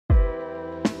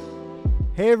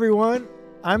Hey everyone,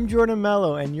 I'm Jordan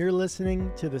Mello and you're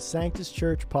listening to the Sanctus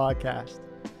Church podcast.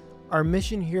 Our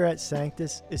mission here at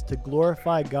Sanctus is to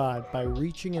glorify God by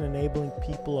reaching and enabling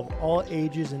people of all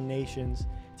ages and nations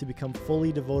to become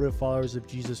fully devoted followers of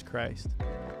Jesus Christ.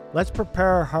 Let's prepare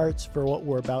our hearts for what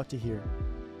we're about to hear.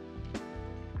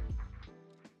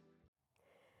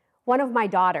 One of my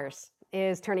daughters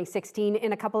is turning 16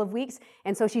 in a couple of weeks,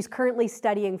 and so she's currently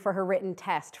studying for her written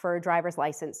test for a driver's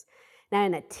license. Now,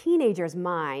 in a teenager's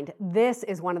mind, this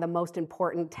is one of the most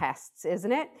important tests,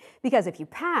 isn't it? Because if you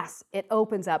pass, it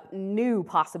opens up new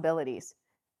possibilities.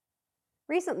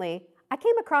 Recently, I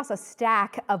came across a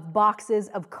stack of boxes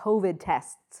of COVID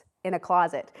tests in a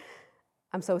closet.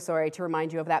 I'm so sorry to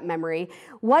remind you of that memory.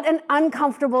 What an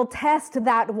uncomfortable test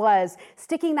that was.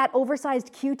 Sticking that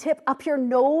oversized Q-tip up your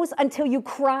nose until you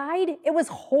cried. It was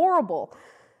horrible.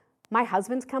 My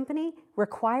husband's company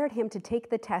required him to take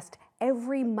the test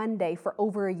every Monday for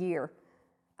over a year.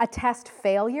 A test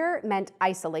failure meant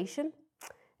isolation,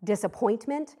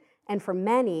 disappointment, and for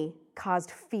many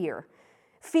caused fear.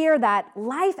 Fear that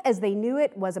life as they knew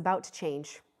it was about to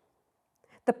change.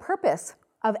 The purpose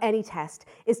of any test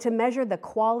is to measure the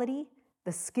quality,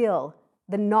 the skill,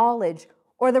 the knowledge,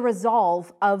 or the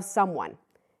resolve of someone.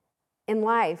 In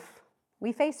life,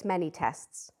 we face many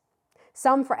tests.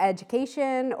 Some for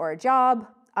education or a job,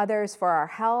 others for our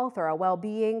health or our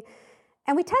well-being.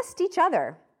 And we test each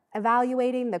other,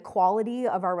 evaluating the quality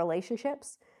of our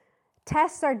relationships.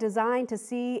 Tests are designed to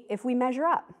see if we measure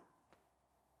up.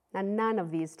 Now, none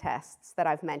of these tests that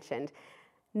I've mentioned,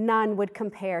 none would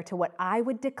compare to what I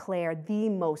would declare the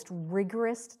most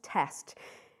rigorous test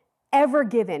ever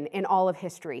given in all of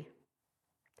history.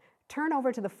 Turn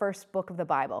over to the first book of the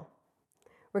Bible.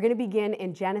 We're going to begin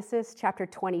in Genesis chapter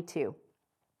 22.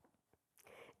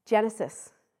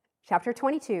 Genesis chapter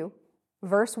 22,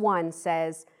 verse 1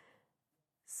 says,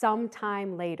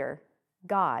 "Sometime later,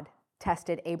 God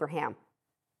tested Abraham."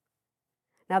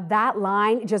 Now that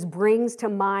line just brings to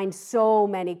mind so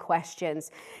many questions.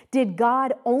 Did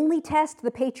God only test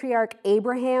the patriarch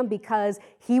Abraham because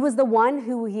he was the one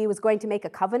who he was going to make a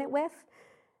covenant with?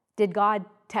 Did God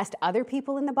test other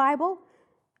people in the Bible?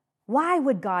 Why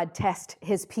would God test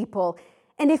his people?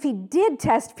 And if he did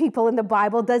test people in the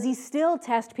Bible, does he still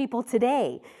test people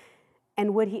today?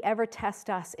 And would he ever test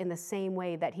us in the same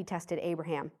way that he tested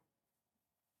Abraham?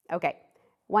 Okay,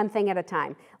 one thing at a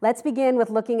time. Let's begin with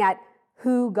looking at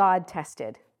who God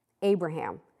tested,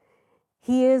 Abraham.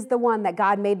 He is the one that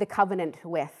God made the covenant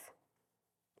with.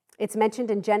 It's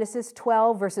mentioned in Genesis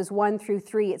 12, verses 1 through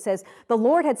 3. It says, "The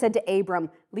Lord had said to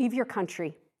Abram, 'Leave your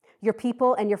country, your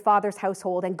people and your father's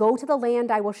household, and go to the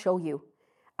land I will show you.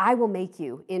 I will make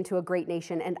you into a great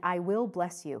nation, and I will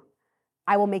bless you.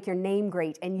 I will make your name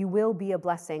great, and you will be a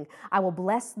blessing. I will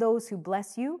bless those who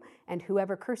bless you, and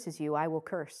whoever curses you, I will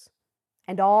curse.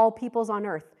 And all peoples on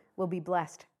earth will be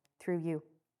blessed through you.'"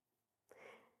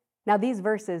 Now, these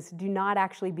verses do not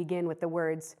actually begin with the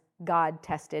words, "God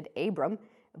tested Abram,"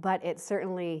 but it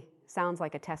certainly sounds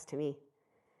like a test to me.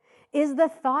 Is the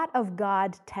thought of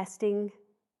God testing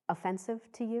offensive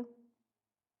to you?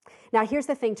 Now, here's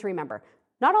the thing to remember.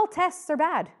 Not all tests are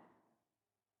bad.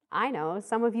 I know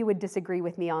some of you would disagree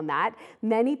with me on that.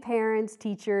 Many parents,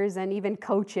 teachers, and even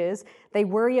coaches, they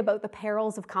worry about the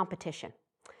perils of competition.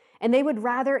 And they would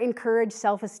rather encourage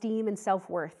self-esteem and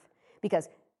self-worth because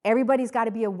everybody's got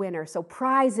to be a winner, so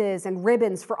prizes and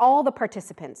ribbons for all the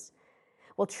participants.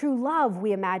 Well, true love,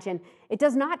 we imagine, it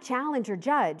does not challenge or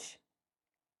judge.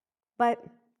 But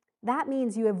that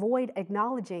means you avoid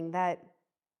acknowledging that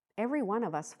every one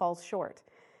of us falls short.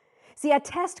 See, a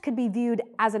test could be viewed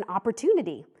as an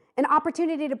opportunity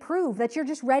to prove that you're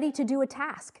just ready to do a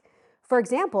task. For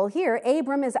example, here,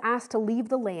 Abram is asked to leave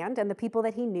the land and the people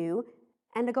that he knew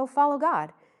and to go follow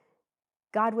God.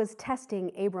 God was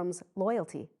testing Abram's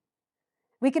loyalty.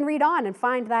 We can read on and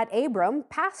find that Abram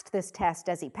passed this test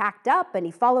as he packed up and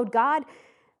he followed God.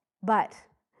 But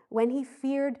when he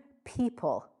feared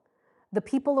people, the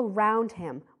people around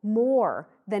him, more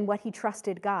than what he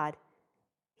trusted God,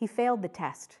 he failed the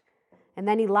test. And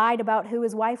then he lied about who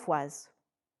his wife was.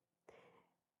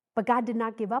 But God did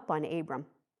not give up on Abram.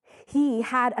 He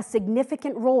had a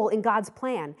significant role in God's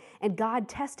plan, and God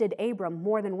tested Abram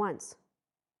more than once.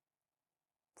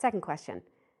 Second question,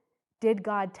 did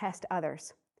God test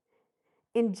others?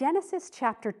 In Genesis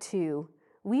chapter 2,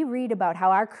 we read about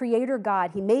how our Creator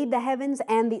God, he made the heavens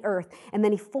and the earth, and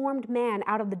then he formed man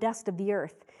out of the dust of the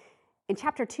earth. In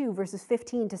chapter 2, verses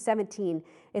 15 to 17,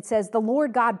 it says, "The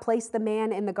Lord God placed the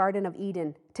man in the Garden of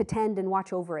Eden to tend and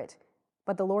watch over it.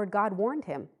 But the Lord God warned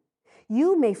him,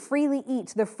 'You may freely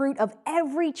eat the fruit of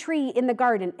every tree in the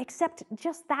garden, except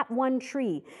just that one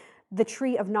tree. the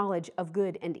tree of knowledge of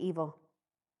good and evil.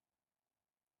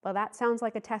 Well, that sounds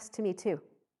like a test to me too.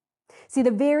 See,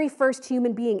 the very first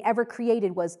human being ever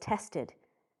created was tested,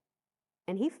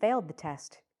 and he failed the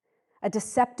test. A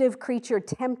deceptive creature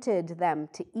tempted them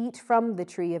to eat from the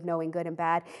tree of knowing good and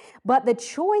bad, but the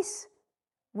choice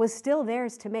was still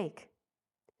theirs to make.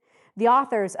 The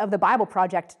authors of the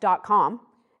BibleProject.com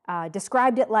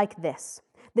described it like this.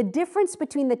 The difference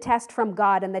between the test from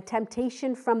God and the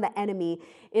temptation from the enemy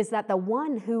is that the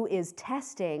one who is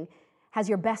testing has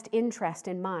your best interest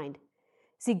in mind.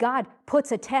 See, God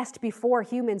puts a test before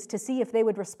humans to see if they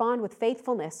would respond with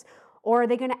faithfulness, or are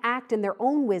they going to act in their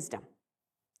own wisdom,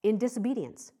 in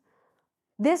disobedience.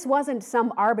 This wasn't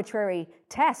some arbitrary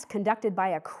test conducted by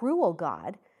a cruel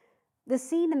God. The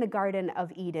scene in the Garden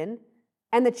of Eden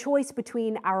and the choice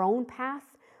between our own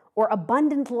path or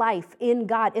abundant life in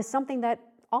God is something that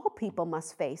all people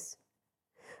must face.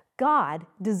 God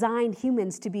designed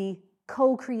humans to be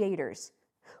co-creators,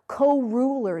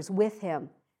 co-rulers with him.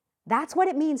 That's what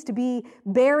it means to be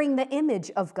bearing the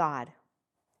image of God.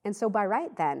 And so by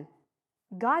right then,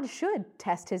 God should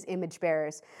test his image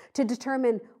bearers to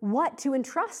determine what to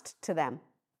entrust to them.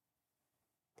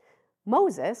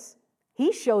 Moses,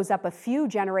 he shows up a few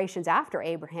generations after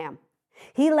Abraham.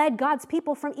 He led God's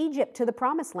people from Egypt to the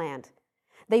Promised Land.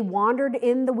 They wandered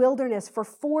in the wilderness for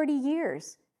 40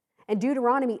 years. And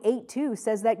Deuteronomy 8:2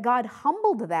 says that God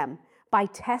humbled them by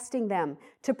testing them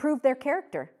to prove their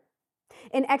character.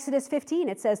 In Exodus 15,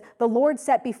 it says, the Lord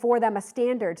set before them a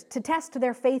standard to test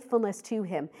their faithfulness to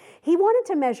him. He wanted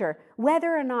to measure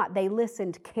whether or not they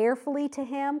listened carefully to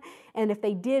him and if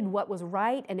they did what was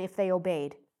right and if they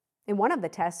obeyed. And one of the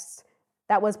tests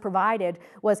that was provided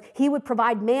was he would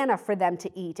provide manna for them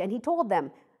to eat. And he told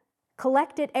them,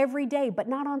 collect it every day, but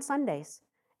not on Sundays.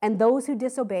 And those who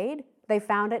disobeyed, they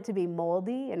found it to be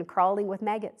moldy and crawling with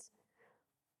maggots.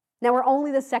 Now, we're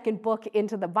only the second book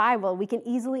into the Bible. We can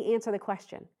easily answer the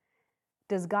question,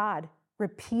 does God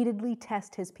repeatedly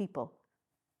test his people?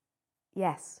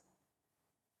 Yes.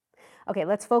 Okay,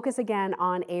 let's focus again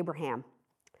on Abraham.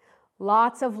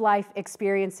 Lots of life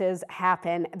experiences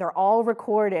happen. They're all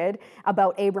recorded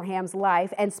about Abraham's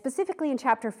life. And specifically in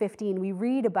chapter 15, we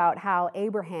read about how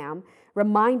Abraham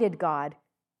reminded God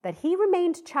that he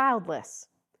remained childless,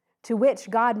 to which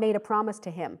God made a promise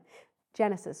to him.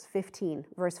 Genesis 15,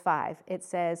 verse 5, it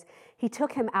says, he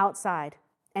took him outside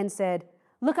and said,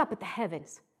 look up at the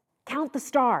heavens, count the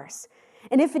stars,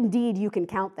 and if indeed you can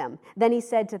count them. Then he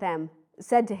said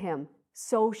to him,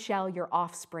 so shall your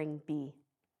offspring be.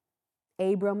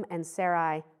 Abram and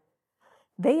Sarai,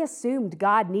 they assumed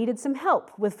God needed some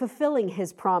help with fulfilling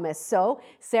his promise. So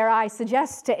Sarai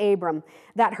suggests to Abram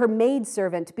that her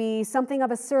maidservant be something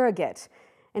of a surrogate.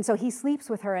 And so he sleeps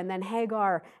with her, and then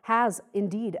Hagar has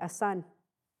indeed a son.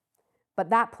 But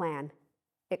that plan,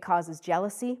 it causes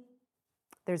jealousy,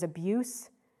 there's abuse,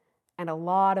 and a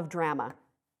lot of drama.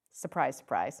 Surprise,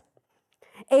 surprise.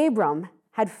 Abram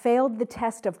had failed the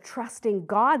test of trusting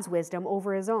God's wisdom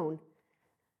over his own.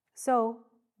 So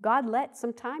God let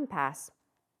some time pass,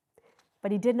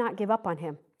 but he did not give up on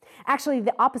him. Actually,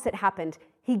 the opposite happened.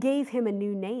 He gave him a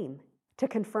new name to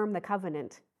confirm the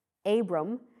covenant.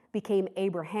 Abram became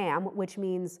Abraham, which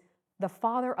means the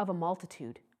father of a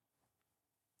multitude.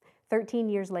 13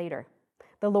 years later,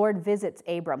 the Lord visits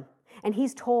Abram, and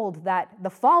he's told that the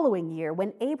following year,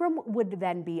 when Abram would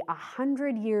then be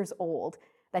 100 years old,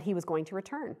 that he was going to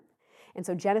return. And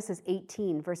so Genesis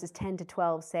 18, verses 10 to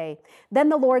 12 say, then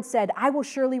the Lord said, I will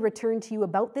surely return to you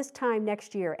about this time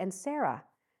next year, and Sarah,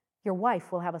 your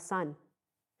wife, will have a son.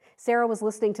 Sarah was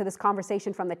listening to this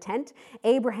conversation from the tent.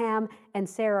 Abraham and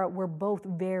Sarah were both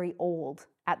very old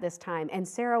at this time, and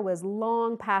Sarah was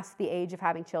long past the age of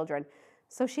having children.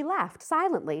 So she laughed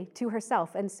silently to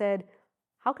herself and said,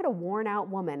 how could a worn-out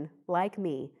woman like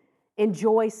me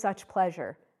enjoy such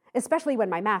pleasure, especially when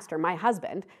my master, my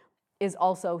husband, is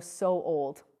also so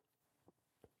old?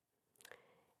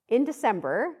 In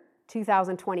December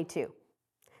 2022,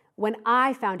 when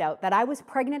I found out that I was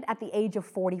pregnant at the age of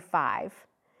 45,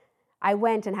 I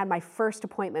went and had my first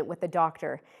appointment with the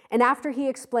doctor. And after he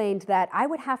explained that I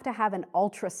would have to have an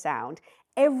ultrasound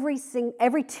every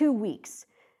 2 weeks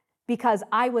because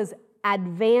I was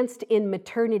advanced in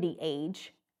maternity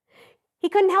age, he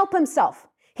couldn't help himself.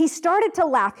 He started to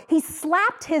laugh. He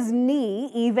slapped his knee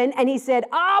even, and he said,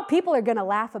 people are going to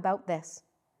laugh about this.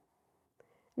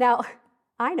 Now,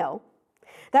 I know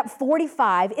that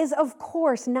 45 is, of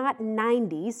course, not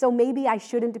 90, so maybe I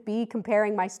shouldn't be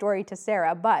comparing my story to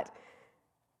Sarah, but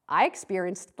I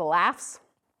experienced the laughs.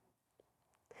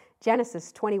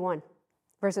 Genesis 21,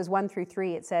 verses 1 through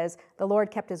 3, it says, the Lord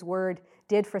kept his word,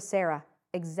 did for Sarah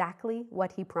exactly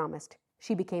what he promised.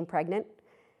 She became pregnant.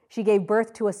 She gave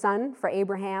birth to a son for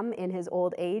Abraham in his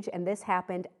old age, and this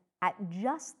happened at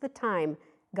just the time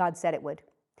God said it would.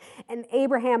 And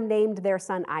Abraham named their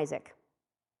son Isaac.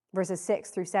 Verses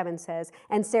 6-7 says,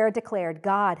 "And Sarah declared,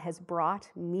 'God has brought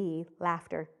me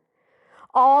laughter.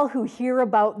 All who hear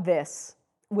about this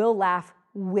will laugh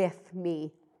with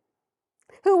me.'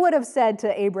 Who would have said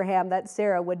to Abraham that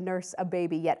Sarah would nurse a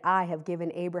baby, yet I have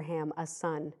given Abraham a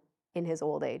son in his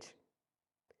old age?"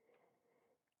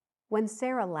 When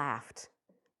Sarah laughed,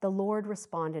 the Lord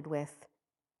responded with,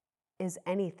 "Is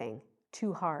anything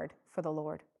too hard for the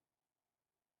Lord?"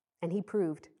 And he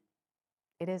proved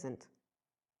it isn't.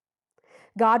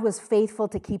 God was faithful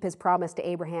to keep his promise to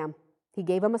Abraham. He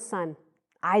gave him a son.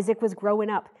 Isaac was growing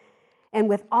up. And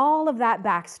with all of that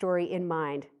backstory in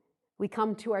mind, we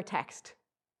come to our text.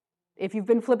 If you've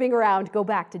been flipping around, go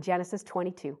back to Genesis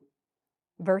 22.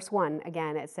 Verse 1,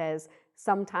 again, it says,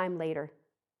 "Sometime later,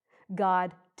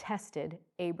 God tested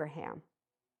Abraham."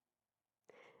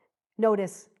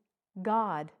 Notice,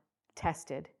 God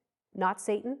tested, not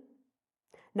Satan,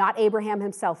 not Abraham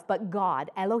himself, but God,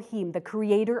 Elohim, the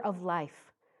creator of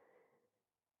life.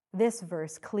 This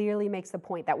verse clearly makes the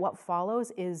point that what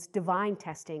follows is divine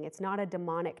testing. It's not a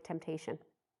demonic temptation.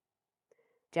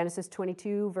 Genesis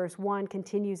 22, verse 1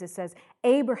 continues. It says,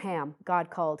 "Abraham," God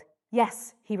called.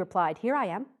 "Yes," he replied, "here I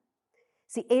am."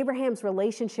 See, Abraham's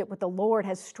relationship with the Lord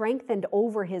has strengthened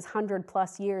over his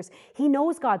 100+ years. He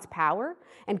knows God's power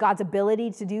and God's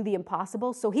ability to do the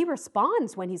impossible, so he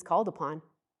responds when he's called upon.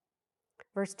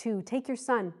 Verse 2, "Take your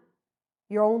son,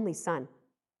 your only son,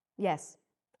 yes,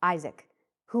 Isaac,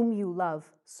 whom you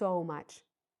love so much."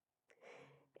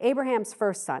 Abraham's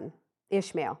first son,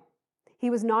 Ishmael, he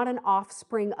was not an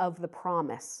offspring of the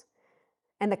promise.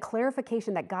 And the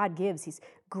clarification that God gives, he's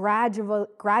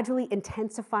gradually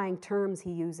intensifying terms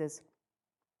he uses.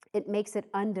 It makes it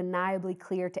undeniably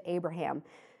clear to Abraham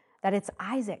that it's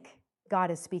Isaac God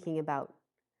is speaking about,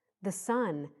 the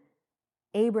son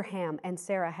Abraham and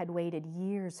Sarah had waited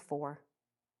years for.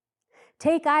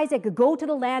 "Take Isaac, go to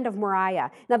the land of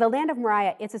Moriah." Now, the land of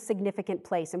Moriah, it's a significant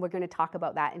place, and we're going to talk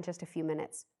about that in just a few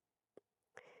minutes.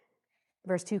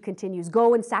 Verse 2 continues,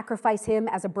 "Go and sacrifice him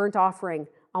as a burnt offering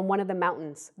on one of the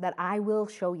mountains that I will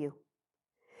show you."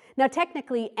 Now,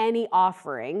 technically, any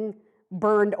offering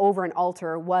burned over an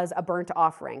altar was a burnt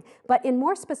offering. But in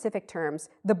more specific terms,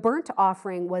 the burnt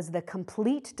offering was the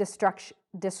complete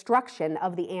destruction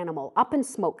of the animal, up in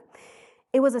smoke.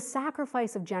 It was a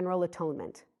sacrifice of general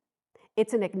atonement.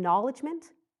 It's an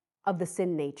acknowledgement of the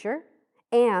sin nature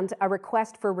and a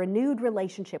request for renewed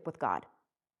relationship with God.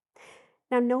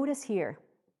 Now, notice here,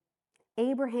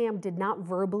 Abraham did not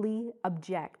verbally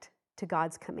object to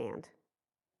God's command.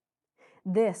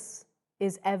 This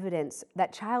is evidence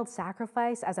that child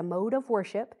sacrifice as a mode of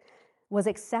worship was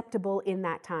acceptable in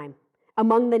that time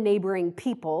among the neighboring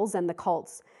peoples and the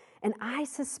cults. And I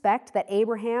suspect that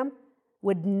Abraham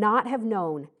would not have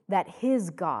known that his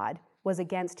God was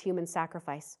against human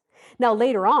sacrifice. Now,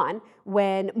 later on,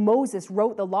 when Moses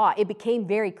wrote the law, it became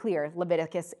very clear,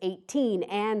 Leviticus 18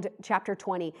 and chapter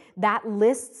 20, that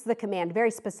lists the command very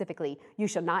specifically, "You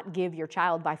shall not give your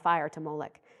child by fire to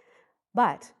Molech."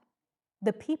 But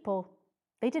the people,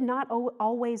 they did not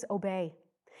always obey.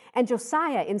 And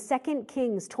Josiah in 2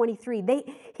 Kings 23,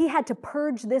 he had to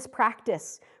purge this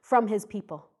practice from his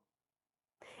people.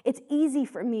 It's easy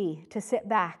for me to sit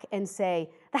back and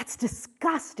say, "That's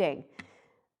disgusting."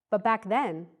 But back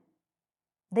then,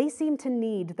 they seemed to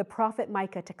need the prophet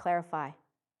Micah to clarify.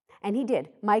 And he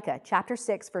did. Micah chapter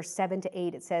 6, verse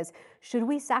 7-8, it says, "Should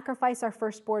we sacrifice our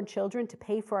firstborn children to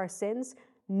pay for our sins?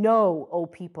 No, O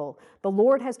people, the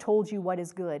Lord has told you what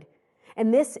is good.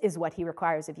 And this is what he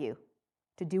requires of you,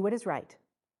 to do what is right,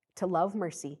 to love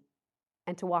mercy,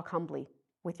 and to walk humbly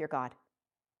with your God."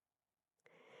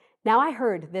 Now, I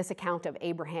heard this account of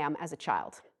Abraham as a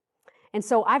child. And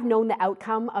so I've known the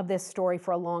outcome of this story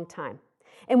for a long time.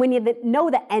 And when you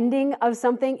know the ending of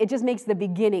something, it just makes the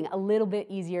beginning a little bit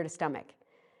easier to stomach.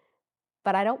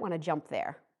 But I don't want to jump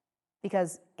there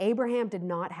because Abraham did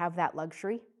not have that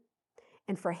luxury.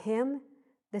 And for him,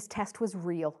 this test was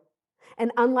real.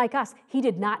 And unlike us, he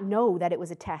did not know that it was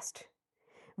a test.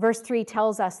 Verse 3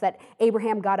 tells us that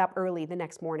Abraham got up early the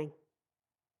next morning.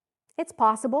 It's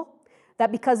possible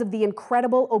that because of the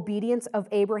incredible obedience of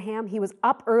Abraham, he was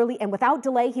up early and without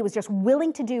delay, he was just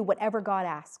willing to do whatever God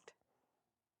asked.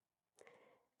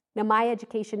 Now, my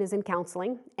education is in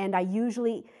counseling, and I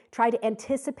usually try to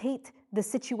anticipate the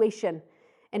situation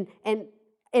and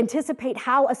anticipate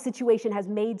how a situation has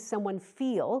made someone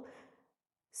feel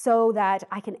so that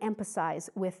I can empathize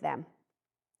with them.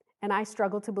 And I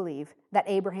struggle to believe that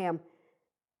Abraham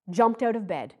jumped out of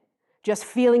bed, just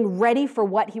feeling ready for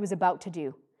what he was about to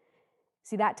do.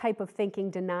 See, that type of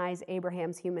thinking denies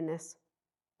Abraham's humanness.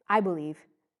 I believe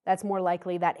that's more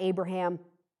likely that Abraham,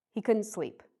 he couldn't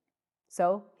sleep.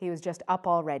 So he was just up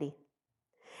already.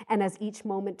 And as each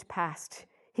moment passed,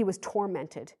 he was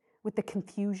tormented with the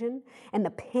confusion and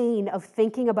the pain of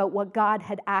thinking about what God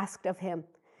had asked of him.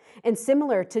 And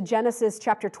similar to Genesis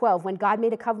chapter 12, when God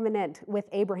made a covenant with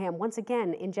Abraham, once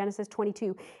again in Genesis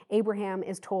 22, Abraham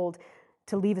is told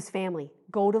to leave his family,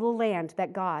 go to the land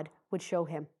that God would show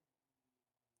him.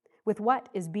 With what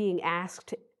is being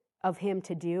asked of him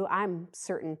to do, I'm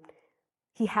certain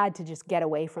he had to just get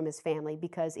away from his family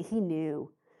because he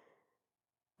knew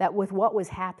that with what was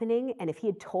happening, and if he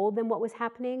had told them what was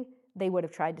happening, they would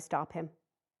have tried to stop him.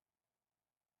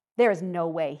 There is no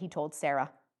way he told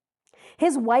Sarah.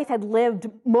 His wife had lived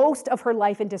most of her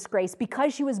life in disgrace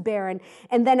because she was barren.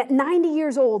 And then at 90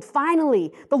 years old,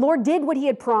 finally, the Lord did what he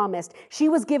had promised. She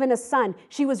was given a son.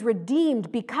 She was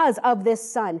redeemed because of this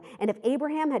son. And if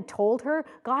Abraham had told her,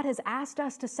 God has asked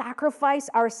us to sacrifice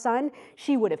our son,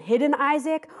 she would have hidden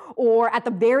Isaac, or at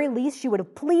the very least, she would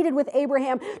have pleaded with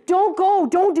Abraham, don't go,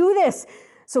 don't do this.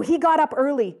 So he got up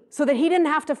early so that he didn't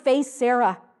have to face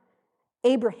Sarah.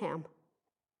 Abraham,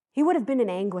 he would have been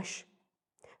in anguish.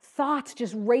 Thoughts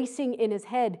just racing in his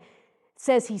head. It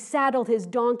says he saddled his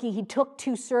donkey, he took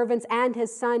 2 servants and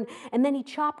his son, and then he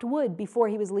chopped wood before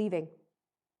he was leaving.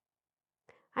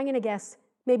 I'm going to guess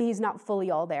maybe he's not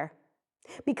fully all there.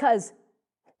 Because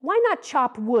why not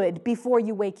chop wood before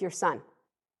you wake your son?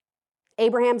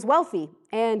 Abraham's wealthy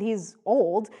and he's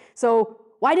old, so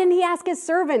why didn't he ask his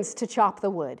servants to chop the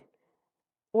wood?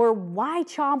 Or why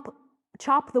chop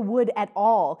the wood at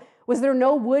all? Was there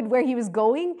no wood where he was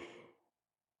going?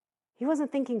 He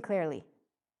wasn't thinking clearly.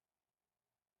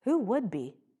 Who would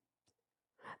be?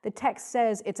 The text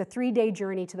says it's a 3-day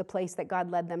journey to the place that God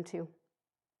led them to.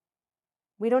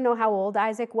 We don't know how old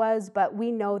Isaac was, but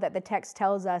we know that the text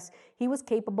tells us he was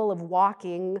capable of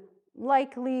walking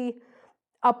likely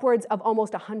upwards of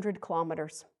almost 100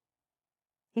 kilometers.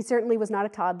 He certainly was not a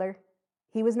toddler.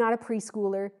 He was not a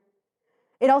preschooler.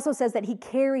 It also says that he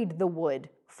carried the wood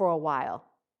for a while.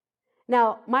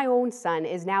 Now, my own son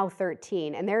is now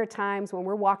 13, and there are times when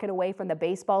we're walking away from the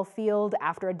baseball field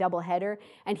after a doubleheader,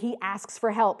 and he asks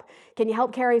for help. Can you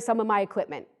help carry some of my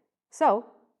equipment? So,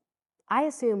 I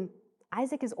assume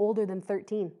Isaac is older than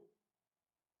 13.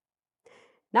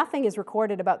 Nothing is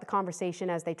recorded about the conversation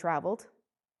as they traveled.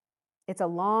 It's a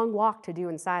long walk to do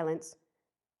in silence.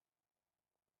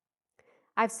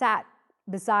 I've sat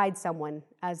beside someone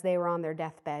as they were on their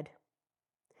deathbed.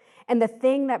 And the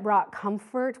thing that brought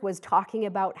comfort was talking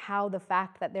about how the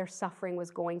fact that their suffering was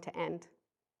going to end.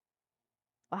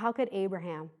 Well, how could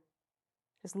Abraham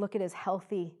just look at his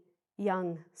healthy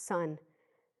young son?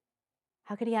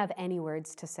 How could he have any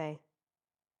words to say?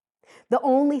 The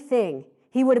only thing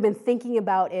he would have been thinking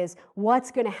about is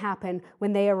what's going to happen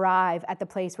when they arrive at the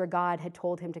place where God had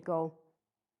told him to go.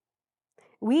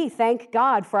 We thank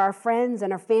God for our friends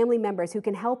and our family members who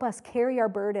can help us carry our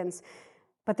burdens.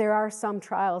 But there are some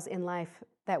trials in life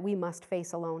that we must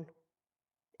face alone.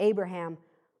 Abraham,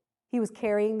 he was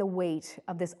carrying the weight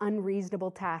of this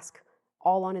unreasonable task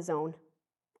all on his own,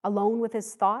 alone with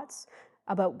his thoughts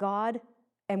about God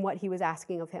and what he was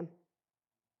asking of him.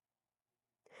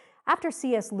 After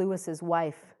C.S. Lewis's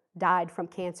wife died from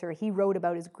cancer, he wrote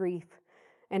about his grief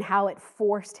and how it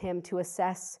forced him to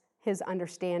assess his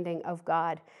understanding of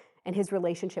God and his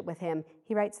relationship with him.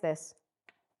 He writes this: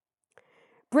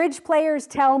 bridge players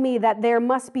tell me that there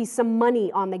must be some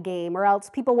money on the game or else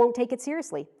people won't take it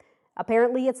seriously.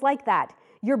 Apparently it's like that.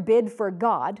 Your bid for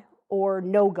God or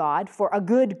no God, for a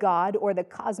good God or the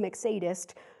cosmic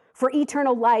sadist, for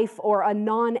eternal life or a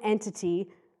non-entity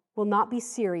will not be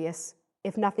serious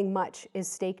if nothing much is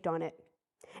staked on it.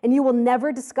 And you will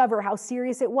never discover how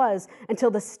serious it was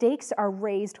until the stakes are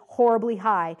raised horribly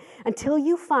high, until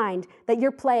you find that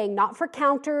you're playing not for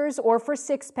counters or for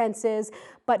sixpences,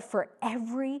 but for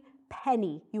every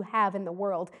penny you have in the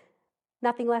world.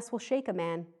 Nothing less will shake a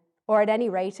man, or at any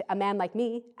rate, a man like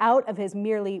me, out of his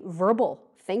merely verbal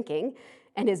thinking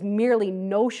and his merely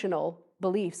notional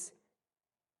beliefs.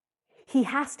 He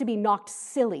has to be knocked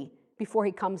silly before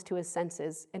he comes to his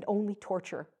senses, and only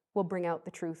torture will bring out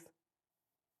the truth.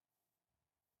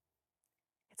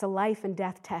 It's a life and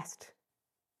death test.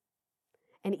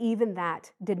 And even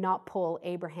that did not pull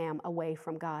Abraham away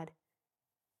from God,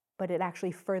 but it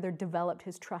actually further developed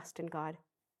his trust in God.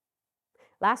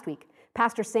 Last week,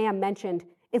 Pastor Sam mentioned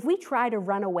if we try to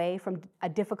run away from a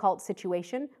difficult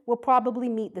situation, we'll probably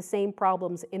meet the same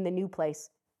problems in the new place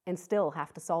and still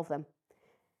have to solve them.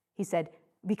 He said,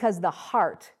 because the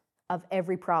heart of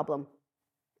every problem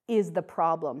is the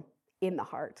problem in the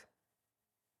heart.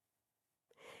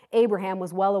 Abraham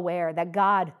was well aware that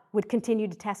God would continue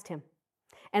to test him.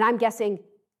 And I'm guessing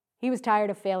he was tired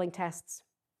of failing tests.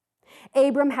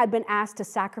 Abram had been asked to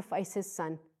sacrifice his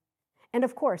son. And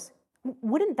of course,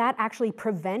 wouldn't that actually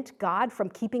prevent God from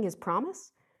keeping his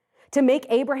promise? To make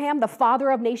Abraham the father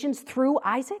of nations through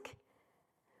Isaac?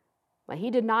 Well,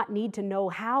 he did not need to know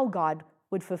how God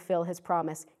would fulfill his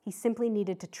promise. He simply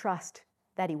needed to trust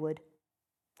that he would.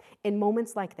 In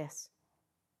moments like this,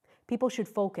 people should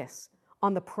focus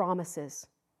on the promises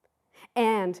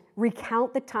and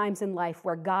recount the times in life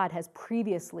where God has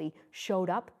previously showed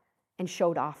up and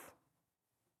showed off.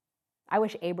 I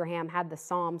wish Abraham had the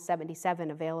Psalm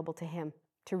 77 available to him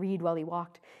to read while he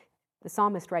walked. The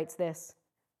psalmist writes this,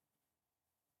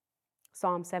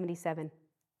 Psalm 77,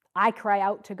 I cry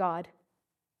out to God.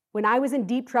 When I was in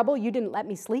deep trouble, you didn't let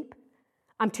me sleep.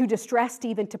 I'm too distressed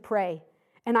even to pray.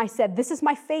 And I said, this is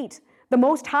my fate. The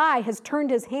Most High has turned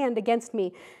his hand against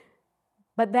me.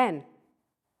 But then,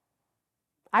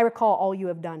 I recall all you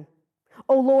have done.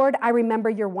 O Lord, I remember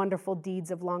your wonderful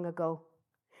deeds of long ago.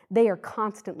 They are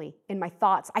constantly in my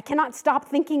thoughts. I cannot stop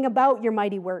thinking about your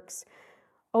mighty works.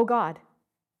 O God,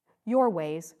 your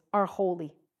ways are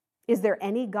holy. Is there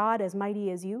any God as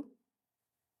mighty as you?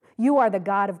 You are the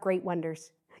God of great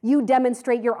wonders. You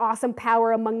demonstrate your awesome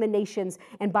power among the nations,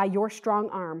 and by your strong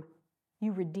arm,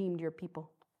 you redeemed your people.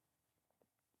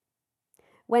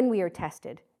 When we are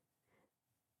tested,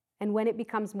 and when it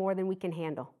becomes more than we can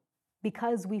handle,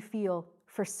 because we feel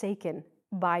forsaken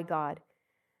by God,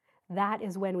 that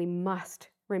is when we must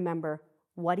remember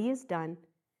what he has done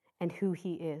and who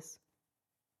he is.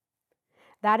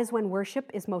 That is when worship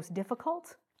is most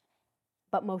difficult,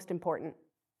 but most important.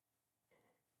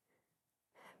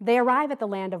 They arrive at the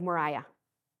land of Moriah.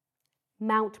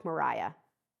 Mount Moriah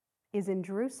is in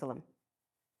Jerusalem.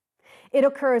 It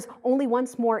occurs only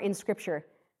once more in Scripture,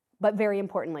 but very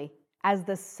importantly, as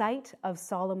the site of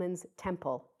Solomon's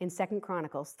temple in 2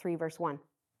 Chronicles 3, verse 1.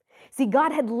 See,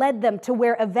 God had led them to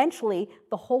where eventually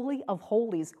the Holy of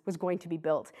Holies was going to be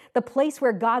built, the place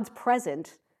where God's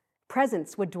presence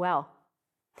would dwell.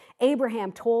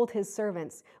 Abraham told his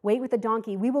servants, wait with the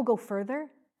donkey, we will go further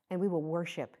and we will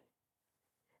worship.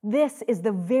 This is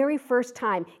the very first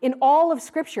time in all of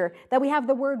Scripture that we have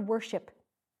the word worship.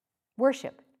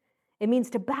 Worship. It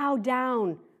means to bow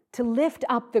down, to lift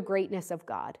up the greatness of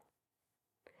God.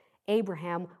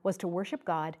 Abraham was to worship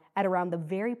God at around the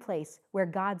very place where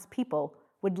God's people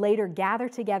would later gather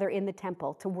together in the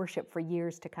temple to worship for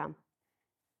years to come.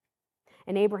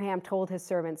 And Abraham told his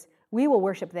servants, we will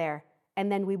worship there,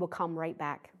 and then we will come right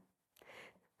back.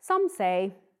 Some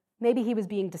say maybe he was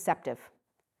being deceptive.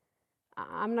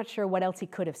 I'm not sure what else he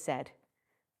could have said.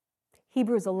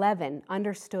 Hebrews 11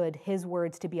 understood his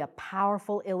words to be a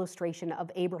powerful illustration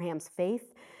of Abraham's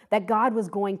faith that God was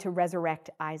going to resurrect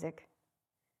Isaac.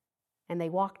 And they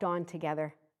walked on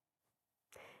together.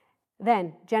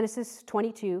 Then, Genesis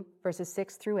 22, verses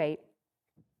 6 through 8,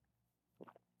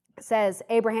 says,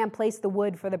 Abraham placed the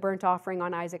wood for the burnt offering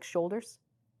on Isaac's shoulders,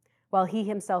 while he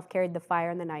himself carried the fire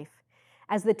and the knife.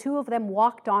 As the two of them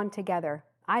walked on together,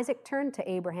 Isaac turned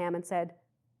to Abraham and said,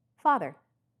 Father.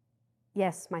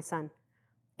 Yes, my son,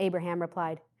 Abraham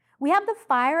replied. We have the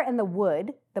fire and the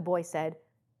wood, the boy said,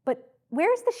 but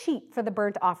where's the sheep for the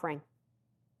burnt offering?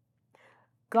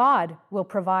 God will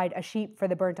provide a sheep for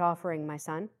the burnt offering, my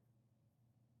son,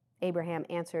 Abraham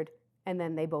answered, and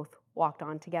then they both walked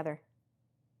on together.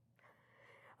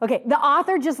 Okay, the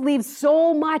author just leaves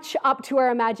so much up to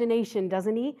our imagination,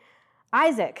 doesn't he?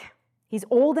 Isaac, he's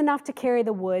old enough to carry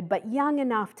the wood, but young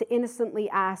enough to innocently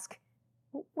ask,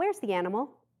 where's the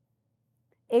animal?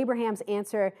 Abraham's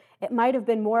answer, it might have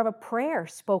been more of a prayer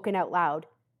spoken out loud.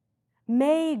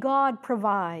 May God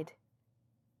provide.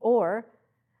 Or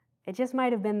it just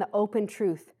might have been the open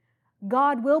truth.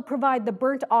 God will provide the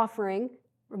burnt offering,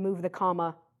 remove the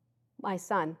comma, my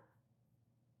son.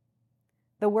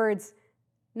 The words,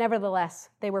 nevertheless,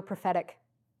 they were prophetic.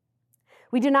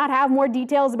 We do not have more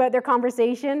details about their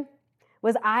conversation.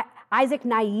 Was Isaac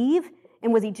naive,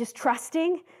 and was he just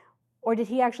trusting, or did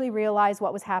he actually realize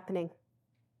what was happening?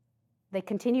 They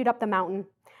continued up the mountain.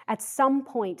 At some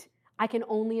point, I can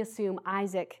only assume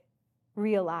Isaac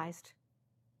realized.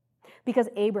 Because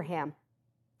Abraham,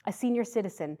 a senior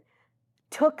citizen,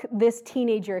 took this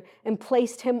teenager and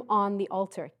placed him on the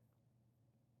altar.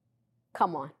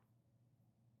 Come on.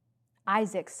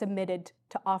 Isaac submitted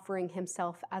to offering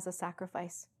himself as a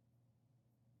sacrifice.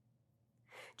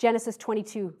 Genesis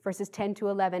 22, verses 10 to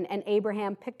 11, and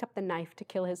Abraham picked up the knife to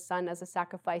kill his son as a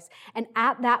sacrifice. And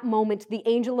at that moment, the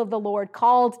angel of the Lord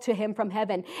called to him from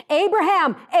heaven,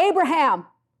 Abraham, Abraham.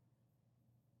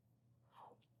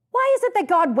 Why is it that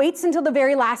God waits until the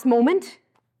very last moment?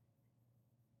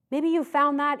 Maybe you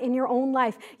found that in your own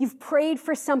life. You've prayed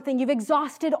for something, you've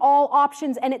exhausted all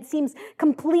options, and it seems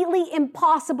completely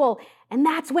impossible. And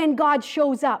that's when God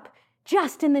shows up,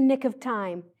 just in the nick of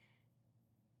time.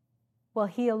 Well,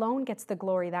 he alone gets the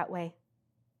glory that way.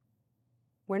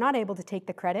 We're not able to take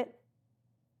the credit.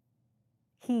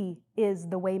 He is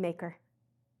the waymaker.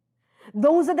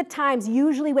 Those are the times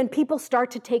usually when people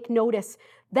start to take notice.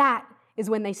 That is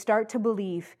when they start to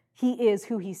believe he is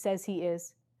who he says he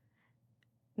is.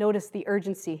 Notice the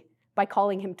urgency by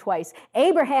calling him twice.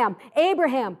 Abraham,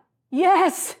 Abraham.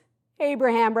 Yes,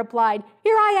 Abraham replied,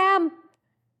 here I am.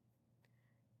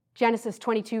 Genesis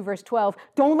 22, verse 12.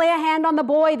 Don't lay a hand on the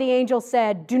boy, the angel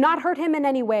said. Do not hurt him in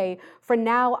any way, for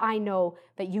now I know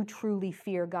that you truly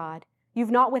fear God. You've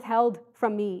not withheld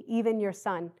from me even your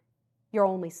son, your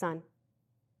only son.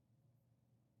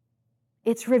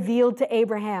 It's revealed to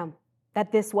Abraham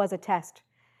that this was a test.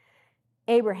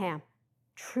 Abraham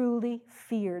truly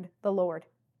feared the Lord.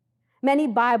 Many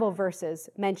Bible verses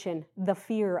mention the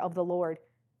fear of the Lord.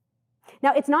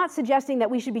 Now, it's not suggesting that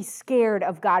we should be scared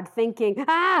of God, thinking,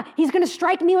 he's going to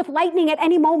strike me with lightning at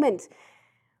any moment.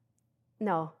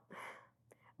 No.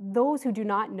 Those who do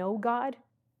not know God,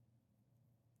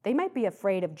 they might be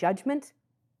afraid of judgment,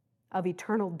 of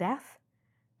eternal death.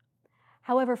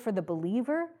 However, for the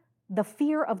believer, the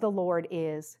fear of the Lord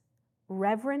is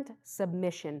reverent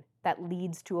submission that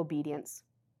leads to obedience.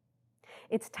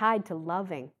 It's tied to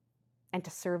loving and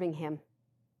to serving him.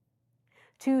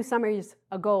 2 summers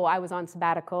ago, I was on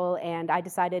sabbatical, and I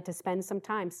decided to spend some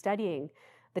time studying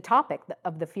the topic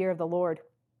of the fear of the Lord.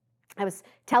 I was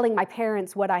telling my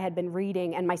parents what I had been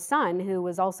reading, and my son, who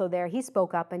was also there, he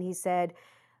spoke up and he said,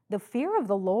 the fear of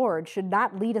the Lord should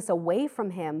not lead us away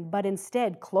from him, but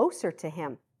instead closer to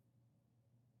him.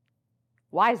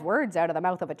 Wise words out of the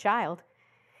mouth of a child.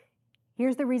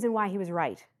 Here's the reason why he was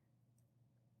right.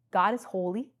 God is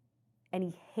holy, and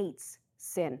he hates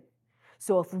sin.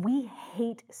 So if we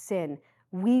hate sin,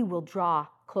 we will draw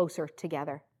closer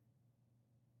together.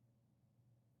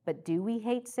 But do we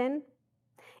hate sin?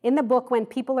 In the book, When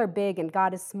People Are Big and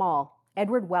God is Small,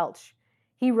 Edward Welch,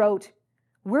 he wrote,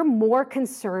 we're more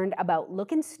concerned about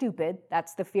looking stupid,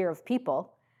 that's the fear of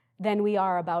people, than we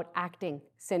are about acting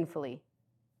sinfully.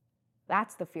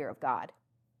 That's the fear of God.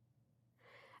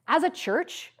 As a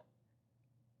church,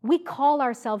 we call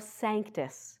ourselves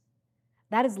sanctus.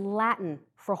 That is Latin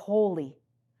for holy.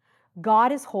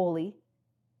 God is holy,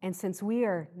 and since we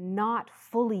are not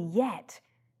fully yet,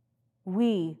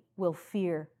 we will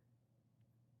fear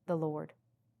the Lord.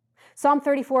 Psalm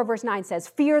 34, verse 9 says,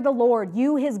 fear the Lord,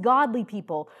 you his godly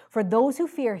people, for those who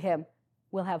fear him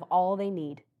will have all they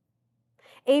need.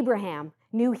 Abraham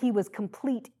knew he was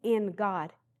complete in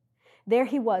God. There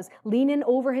he was, leaning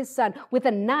over his son with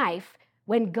a knife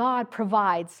when God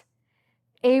provides.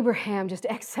 Abraham just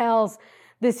exhales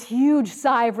this huge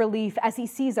sigh of relief as he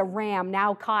sees a ram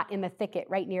now caught in the thicket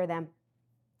right near them.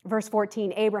 Verse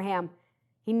 14, Abraham,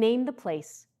 he named the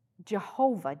place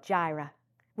Jehovah Jireh,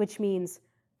 which means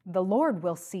the Lord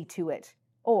will see to it,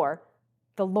 or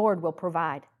the Lord will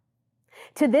provide.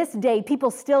 To this day, people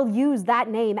still use that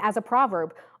name as a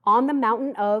proverb. On the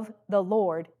mountain of the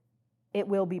Lord, it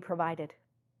will be provided.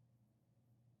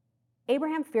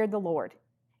 Abraham feared the Lord,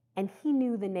 and he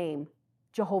knew the name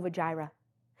Jehovah Jireh.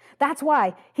 That's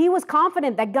why he was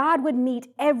confident that God would meet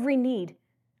every need.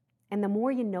 And the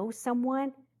more you know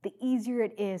someone, the easier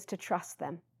it is to trust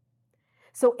them.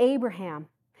 So Abraham,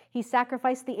 he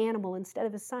sacrificed the animal instead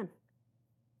of his son.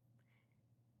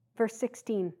 Verse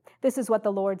 16, this is what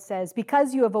the Lord says,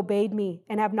 because you have obeyed me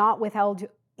and have not withheld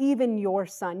even your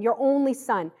son, your only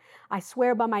son, I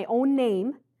swear by my own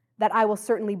name that I will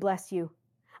certainly bless you.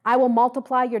 I will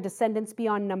multiply your descendants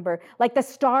beyond number. Like the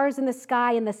stars in the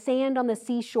sky and the sand on the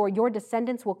seashore, your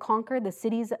descendants will conquer the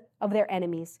cities of their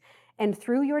enemies. And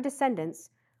through your descendants,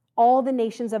 all the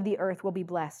nations of the earth will be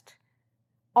blessed.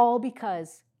 All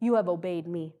because you have obeyed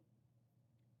me.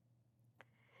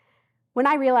 When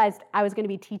I realized I was going to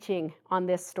be teaching on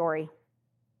this story,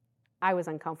 I was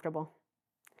uncomfortable.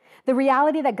 The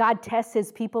reality that God tests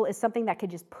his people is something that could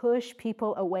just push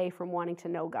people away from wanting to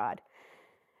know God.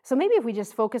 So maybe if we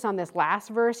just focus on this last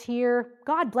verse here,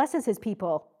 God blesses his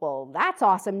people. Well, that's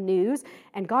awesome news,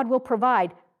 and God will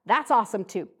provide. That's awesome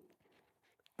too.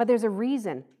 But there's a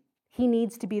reason he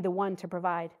needs to be the one to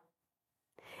provide.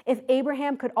 If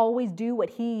Abraham could always do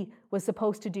what he was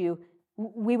supposed to do,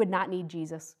 we would not need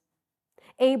Jesus.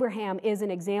 Abraham is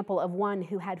an example of one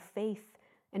who had faith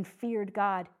and feared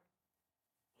God.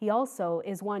 He also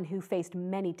is one who faced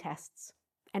many tests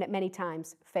and at many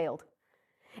times failed.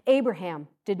 Abraham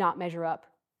did not measure up.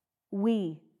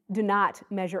 We do not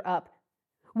measure up.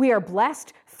 We are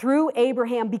blessed through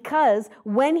Abraham because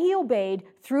when he obeyed,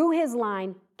 through his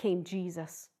line came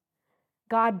Jesus.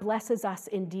 God blesses us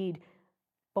indeed,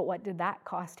 but what did that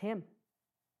cost him?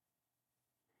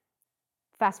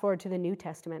 Fast forward to the New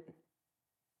Testament.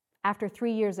 After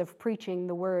 3 years of preaching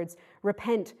the words,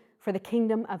 "Repent, for the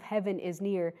kingdom of heaven is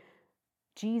near,"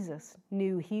 Jesus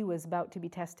knew he was about to be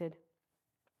tested.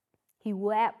 He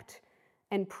wept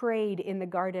and prayed in the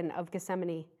Garden of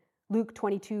Gethsemane. Luke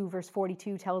 22, verse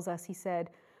 42 tells us, he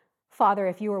said, "Father,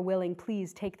 if you are willing,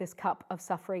 please take this cup of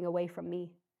suffering away from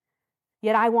me.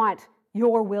 Yet I want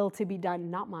your will to be done,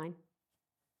 not mine."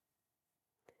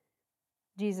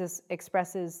 Jesus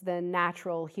expresses the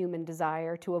natural human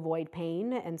desire to avoid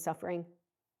pain and suffering.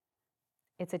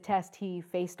 It's a test he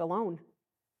faced alone.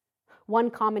 One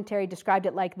commentary described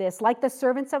it like this: like the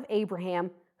servants of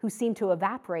Abraham who seemed to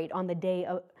evaporate on the day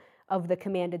of the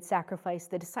commanded sacrifice,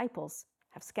 the disciples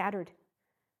have scattered,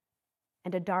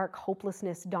 and a dark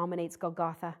hopelessness dominates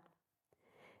Golgotha.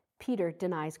 Peter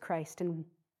denies Christ and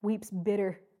weeps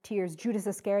bitter tears. Judas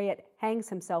Iscariot hangs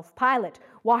himself. Pilate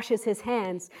washes his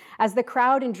hands. As the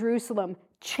crowd in Jerusalem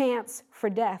chants for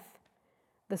death,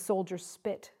 the soldiers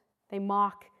spit. They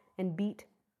mock and beat.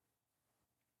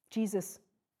 Jesus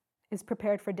is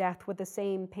prepared for death with the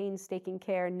same painstaking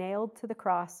care, nailed to the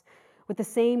cross with the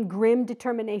same grim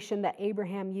determination that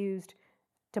Abraham used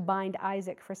to bind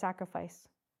Isaac for sacrifice.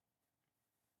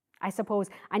 I suppose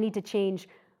I need to change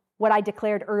what I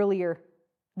declared earlier: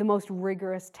 the most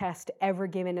rigorous test ever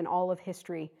given in all of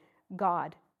history,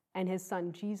 God and his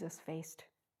son Jesus faced.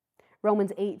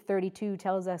 Romans 8:32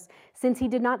 tells us, "Since he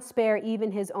did not spare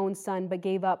even his own son, but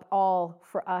gave up all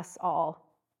for us all,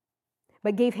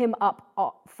 but gave him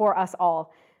up for us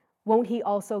all, won't he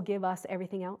also give us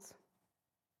everything else?"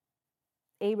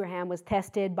 Abraham was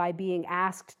tested by being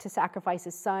asked to sacrifice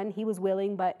his son. He was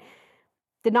willing, but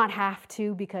did not have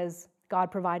to because God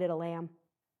provided a lamb.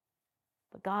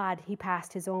 But God, he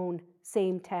passed his own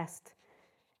same test,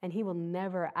 and he will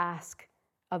never ask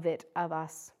of it of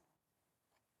us.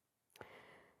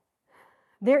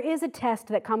 There is a test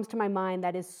that comes to my mind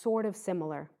that is sort of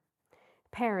similar.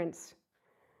 Parents,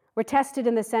 we're tested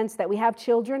in the sense that we have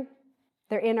children.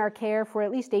 They're in our care for at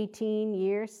least 18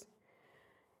 years.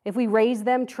 If we raise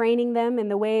them, training them in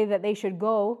the way that they should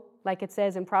go, like it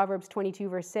says in Proverbs 22,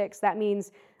 verse 6, that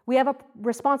means we have a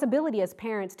responsibility as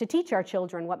parents to teach our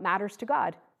children what matters to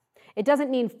God. It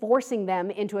doesn't mean forcing them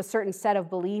into a certain set of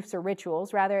beliefs or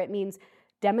rituals. Rather, it means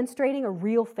demonstrating a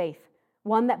real faith,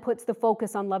 one that puts the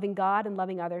focus on loving God and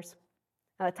loving others.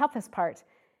 Now, the toughest part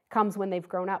comes when they've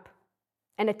grown up.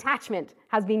 An attachment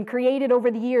has been created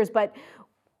over the years, but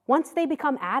once they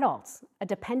become adults, a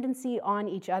dependency on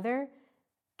each other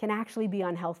can actually be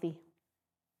unhealthy.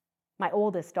 My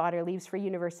oldest daughter leaves for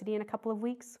university in a couple of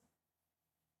weeks.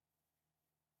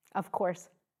 Of course,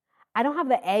 I don't have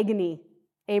the agony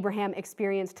Abraham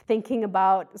experienced thinking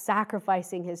about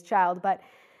sacrificing his child, but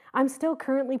I'm still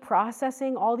currently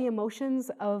processing all the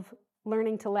emotions of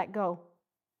learning to let go.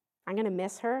 I'm going to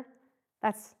miss her.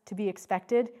 That's to be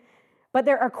expected. But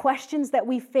there are questions that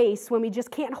we face when we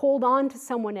just can't hold on to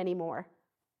someone anymore.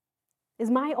 Is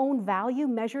my own value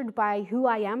measured by who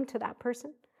I am to that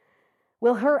person?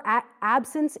 Will her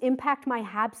absence impact my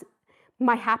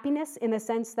happiness in the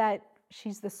sense that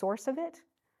she's the source of it?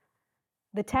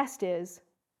 The test is,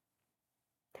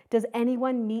 does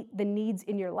anyone meet the needs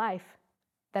in your life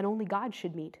that only God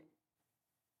should meet?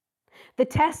 The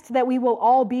test that we will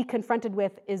all be confronted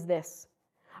with is this: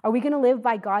 are we going to live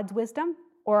by God's wisdom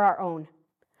or our own?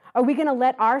 Are we going to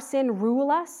let our sin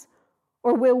rule us,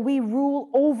 or will we rule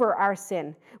over our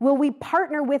sin? Will we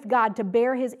partner with God to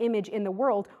bear his image in the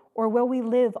world, or will we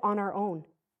live on our own?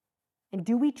 And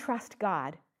do we trust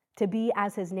God to be,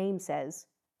 as his name says,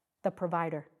 the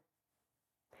provider?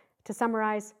 To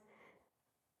summarize,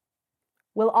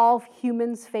 will all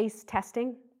humans face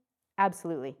testing?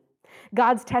 Absolutely.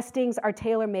 God's testings are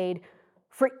tailor-made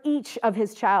for each of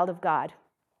his child of God.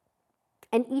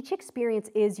 And each experience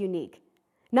is unique.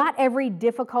 Not every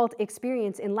difficult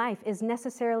experience in life is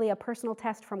necessarily a personal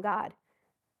test from God.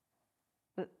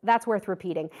 That's worth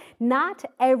repeating. Not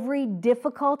every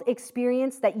difficult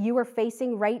experience that you are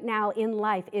facing right now in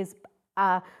life is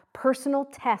a personal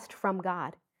test from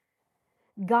God.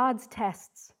 God's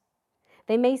tests,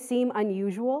 they may seem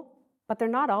unusual, but they're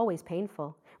not always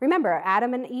painful. Remember,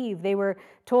 Adam and Eve, they were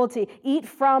told to eat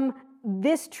from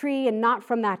this tree and not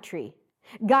from that tree.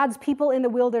 God's people in the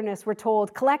wilderness were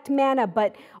told, collect manna,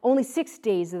 but only 6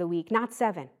 days of the week, not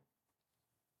 7.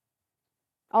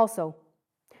 Also,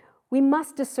 we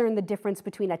must discern the difference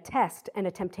between a test and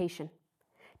a temptation.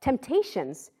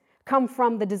 Temptations come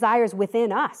from the desires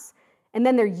within us, and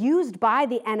then they're used by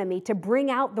the enemy to bring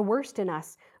out the worst in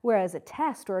us, whereas a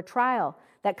test or a trial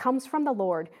that comes from the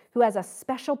Lord, who has a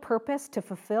special purpose to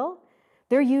fulfill,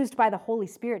 they're used by the Holy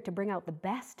Spirit to bring out the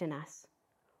best in us.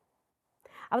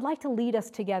 I would like to lead us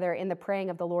together in the praying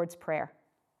of the Lord's Prayer.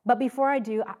 But before I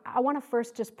do, I want to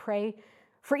first just pray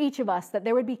for each of us that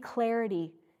there would be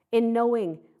clarity in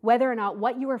knowing whether or not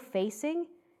what you are facing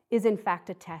is in fact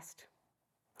a test.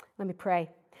 Let me pray.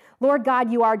 Lord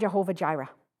God, you are Jehovah Jireh.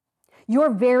 Your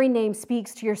very name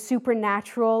speaks to your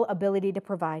supernatural ability to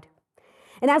provide.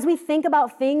 And as we think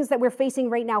about things that we're facing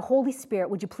right now, Holy Spirit,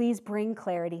 would you please bring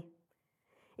clarity?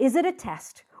 Is it a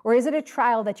test or is it a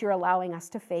trial that you're allowing us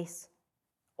to face?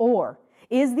 Or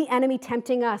is the enemy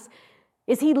tempting us?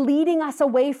 Is he leading us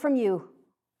away from you?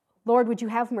 Lord, would you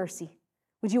have mercy?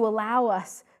 Would you allow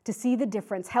us to see the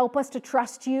difference? Help us to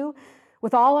trust you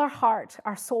with all our heart,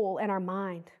 our soul, and our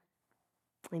mind.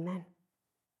 Amen.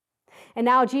 And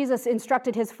now Jesus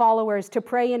instructed his followers to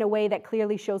pray in a way that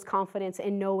clearly shows confidence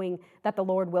in knowing that the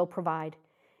Lord will provide.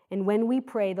 And when we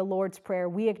pray the Lord's Prayer,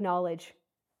 we acknowledge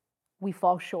we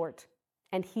fall short,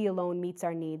 and he alone meets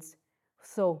our needs.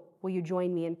 So, will you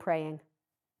join me in praying?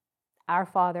 Our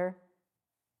Father,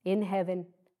 in heaven,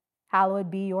 hallowed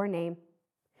be your name.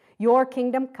 Your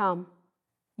kingdom come,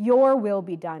 your will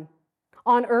be done,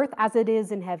 on earth as it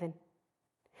is in heaven.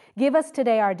 Give us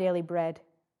today our daily bread.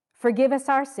 Forgive us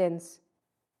our sins,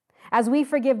 as we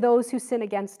forgive those who sin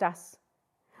against us.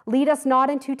 Lead us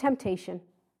not into temptation,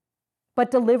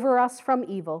 but deliver us from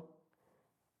evil.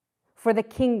 For the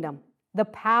kingdom, the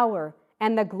power,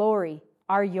 and the glory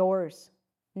are yours,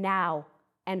 now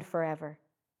and forever.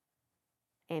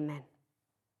 Amen.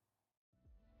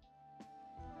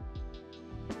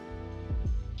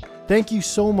 Thank you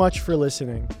so much for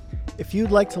listening. If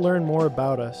you'd like to learn more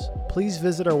about us, please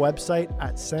visit our website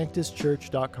at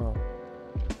sanctuschurch.com.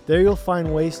 There you'll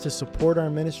find ways to support our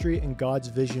ministry and God's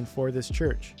vision for this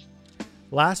church.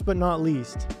 Last but not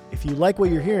least, if you like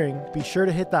what you're hearing, be sure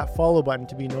to hit that follow button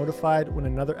to be notified when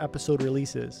another episode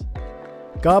releases.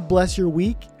 God bless your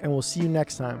week, and we'll see you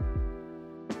next time.